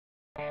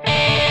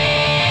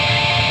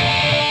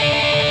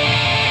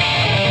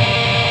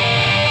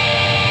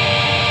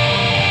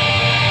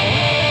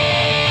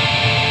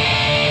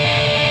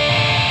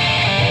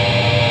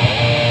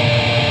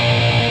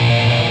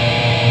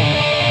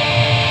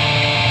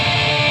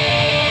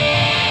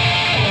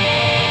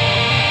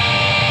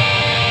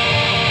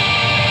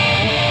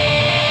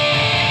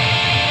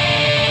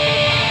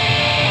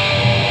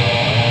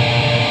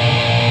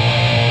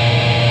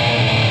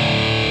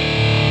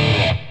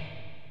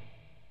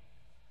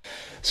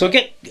So I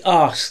get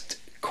asked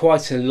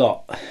quite a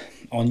lot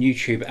on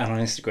YouTube and on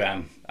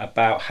Instagram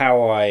about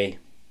how I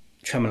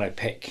tremolo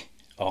pick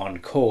on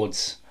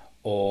chords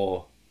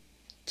or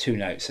two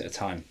notes at a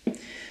time.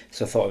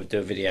 So I thought I would do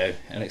a video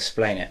and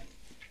explain it.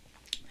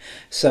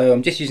 So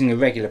I'm just using a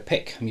regular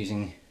pick. I'm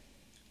using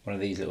one of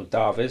these little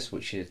Davas,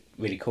 which is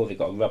really cool. They've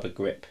got a rubber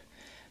grip.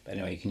 But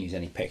anyway, you can use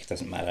any pick, it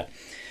doesn't matter.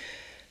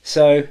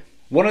 So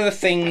one of the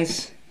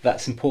things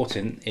that's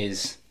important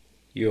is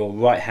your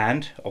right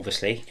hand,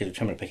 obviously, because of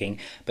tremolo picking,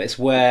 but it's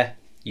where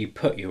you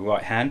put your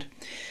right hand.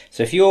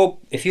 So if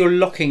you're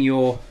locking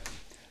your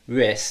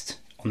wrist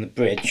on the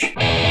bridge,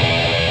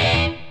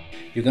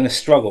 you're going to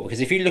struggle,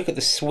 because if you look at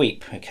the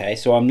sweep, okay,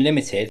 so I'm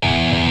limited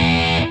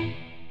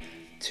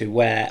to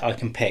where I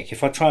can pick.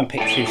 If I try and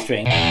pick two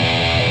strings,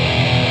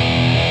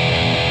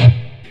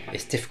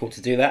 it's difficult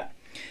to do that.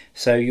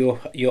 So your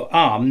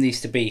arm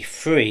needs to be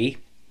free,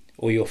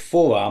 or your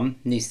forearm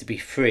needs to be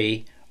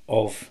free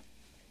of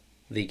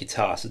the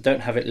guitar. So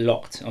don't have it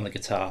locked on the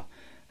guitar,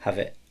 have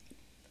it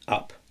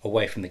up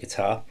away from the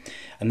guitar,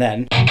 and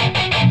then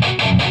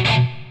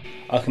I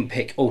can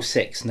pick all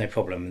six, no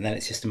problem, and then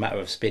it's just a matter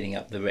of speeding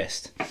up the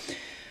wrist.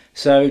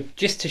 So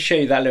just to show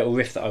you that little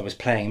riff that I was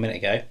playing a minute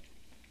ago,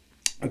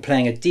 I'm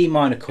playing a D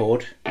minor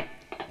chord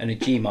and a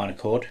G minor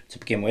chord to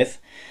begin with,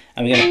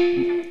 and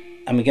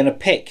we're going to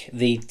pick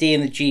the D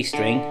and the G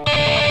string.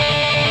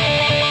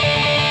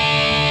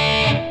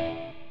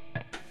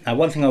 Now,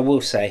 one thing I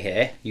will say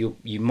here, you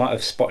might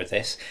have spotted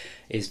this,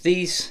 is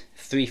these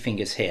three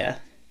fingers here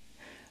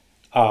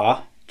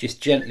are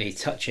just gently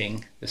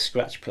touching the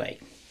scratch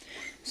plate.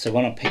 So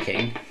when I'm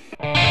picking,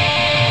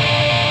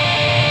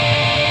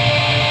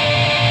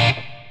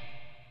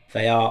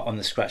 they are on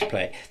the scratch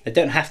plate. They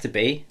don't have to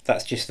be.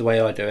 That's just the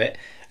way I do it.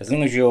 As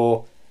long as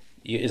you're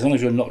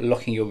not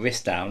locking your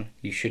wrist down,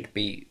 you should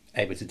be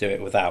able to do it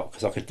without.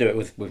 Because I could do it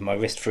with my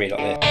wrist free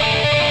like this.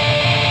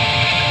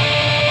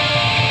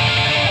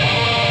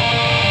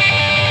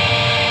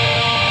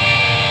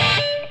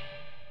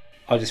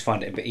 I just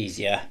find it a bit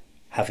easier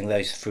having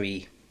those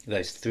three,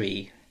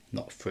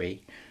 not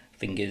free,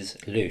 fingers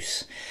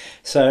loose.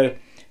 So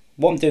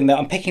what I'm doing there,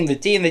 I'm picking the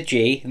D and the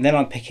G, and then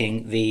I'm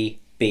picking the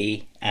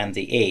B and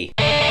the E.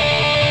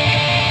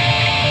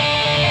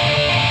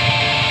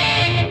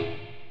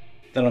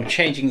 Then I'm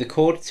changing the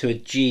chord to a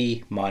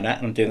G minor,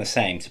 and I'm doing the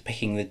same. So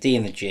picking the D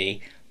and the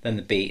G, then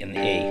the B and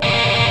the E.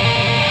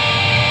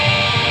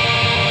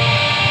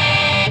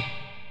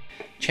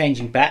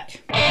 Changing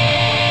back.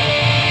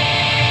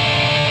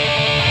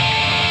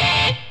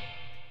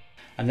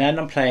 And then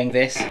I'm playing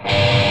this.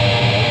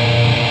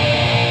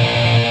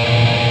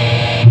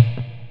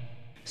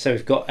 So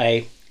we've got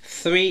a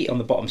 3 on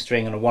the bottom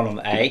string and a 1 on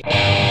the A.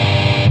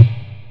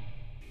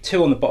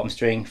 2 on the bottom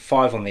string,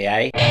 5 on the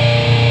A.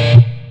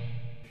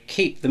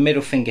 Keep the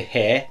middle finger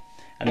here,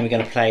 and then we're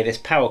going to play this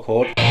power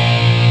chord.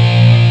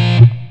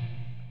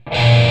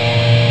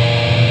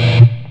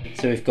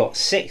 So we've got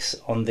 6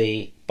 on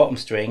the bottom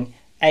string,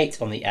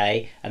 8 on the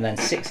A, and then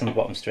 6 on the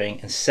bottom string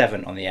and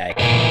 7 on the A.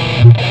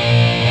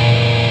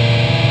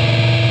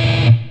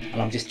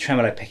 And I'm just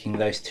tremolo picking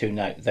those two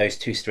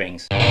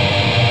strings.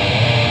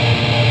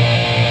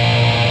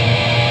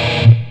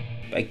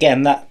 But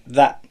again,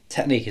 that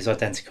technique is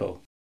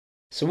identical.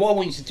 So what I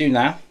want you to do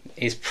now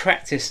is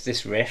practice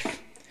this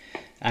riff,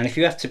 and if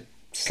you have to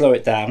slow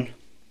it down,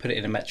 put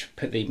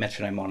the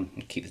metronome on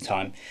and keep the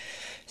time.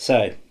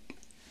 So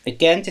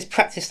again, just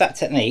practice that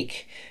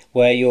technique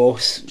where your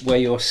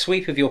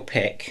sweep of your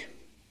pick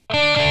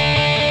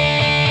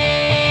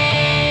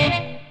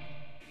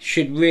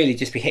should really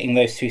just be hitting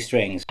those two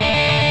strings.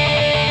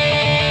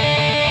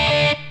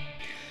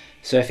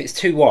 So if it's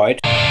too wide,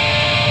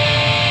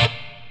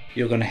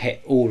 you're going to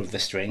hit all of the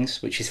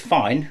strings, which is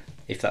fine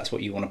if that's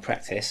what you want to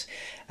practice,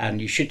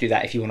 and you should do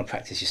that if you want to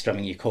practice your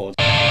strumming your chords.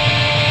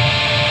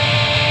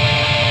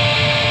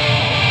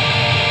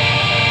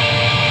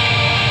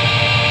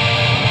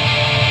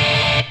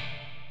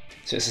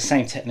 So it's the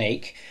same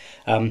technique,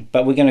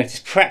 but we're going to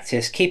just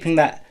practice keeping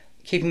that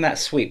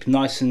sweep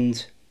nice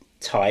and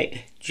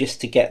tight,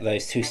 just to get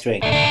those two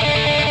strings.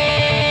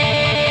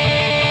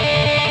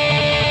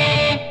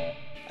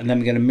 And then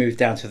we're going to move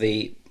down to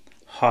the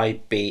high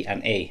B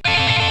and E.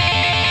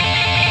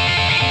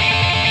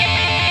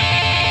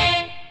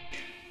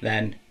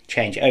 Then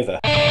change over.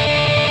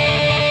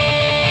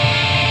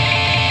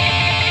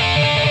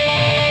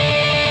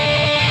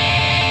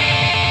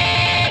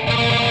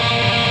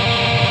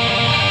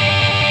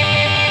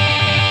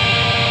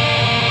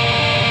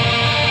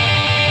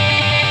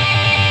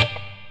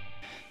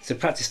 So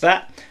practice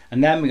that,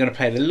 and then we're going to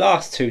play the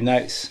last two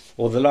notes,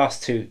 or the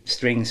last two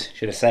strings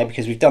should I say,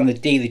 because we've done the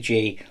D, the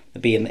G, the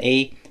B and the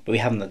E, but we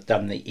haven't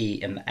done the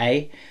E and the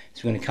A.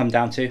 So we're going to come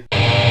down to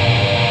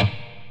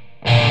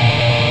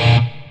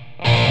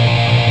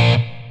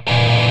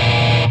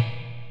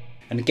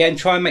and again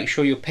try and make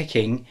sure you're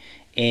picking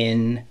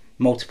in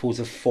multiples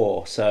of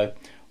 4. So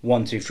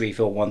 1 2 3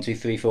 4 1 2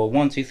 3 4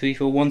 1 2 3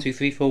 4 1 2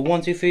 3 4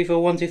 1 2 3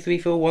 4 1 2 3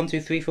 4 1 2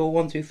 3 4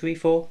 1 2 3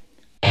 4.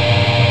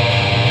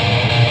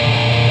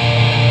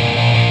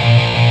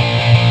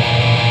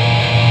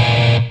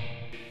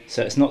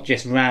 So it's not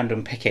just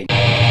random picking.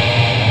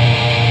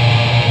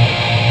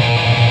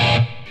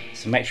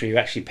 So make sure you're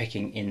actually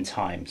picking in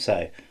time.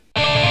 So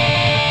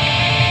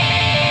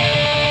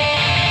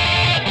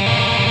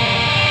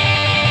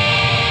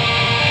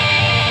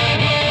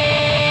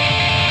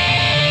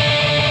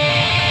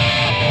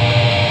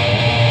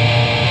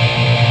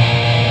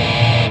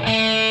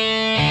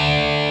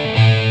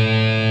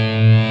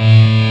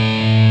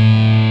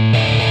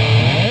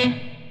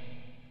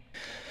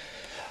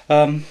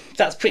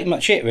that's pretty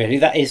much it really.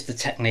 That is the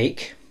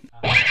technique.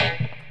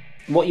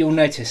 What you'll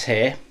notice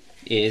here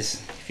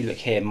is, if you look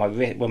here,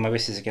 when my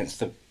wrist is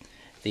against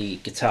the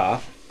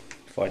guitar,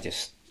 if I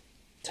just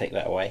take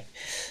that away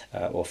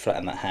or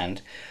flatten that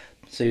hand,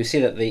 so you'll see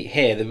that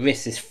here the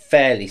wrist is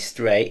fairly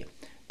straight,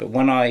 but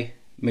when I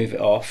move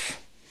it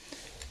off,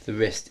 the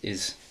wrist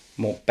is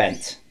more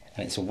bent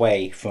and it's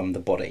away from the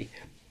body.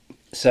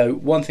 So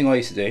one thing I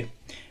used to do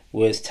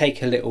was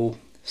take a little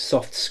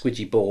soft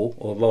squidgy ball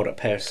or a rolled up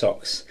pair of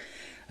socks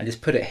and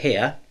just put it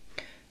here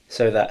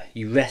so that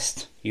you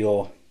rest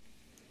your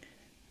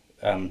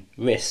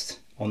wrist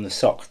on the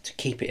sock to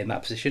keep it in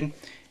that position. In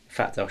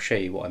fact, I'll show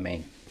you what I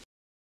mean.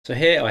 So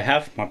here I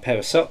have my pair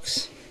of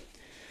socks,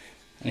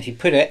 and if you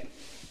put it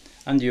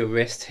under your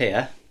wrist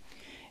here,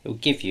 it will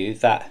give you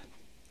that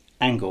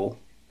angle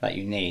that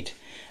you need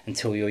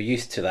until you're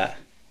used to that,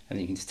 and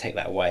then you can just take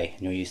that away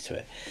and you're used to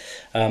it.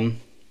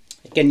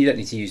 Again, you don't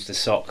need to use the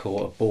sock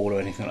or a ball or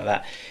anything like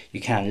that.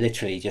 You can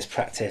literally just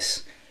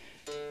practice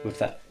with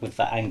that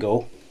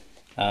angle,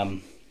 but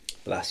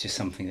that's just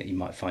something that you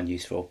might find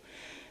useful.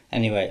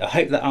 Anyway, I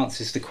hope that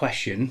answers the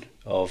question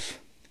of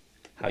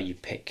how you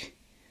pick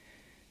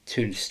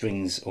 2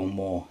 strings or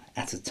more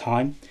at a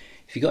time.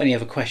 If you've got any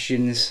other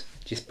questions,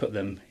 just put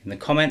them in the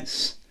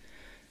comments.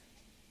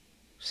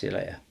 See you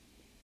later.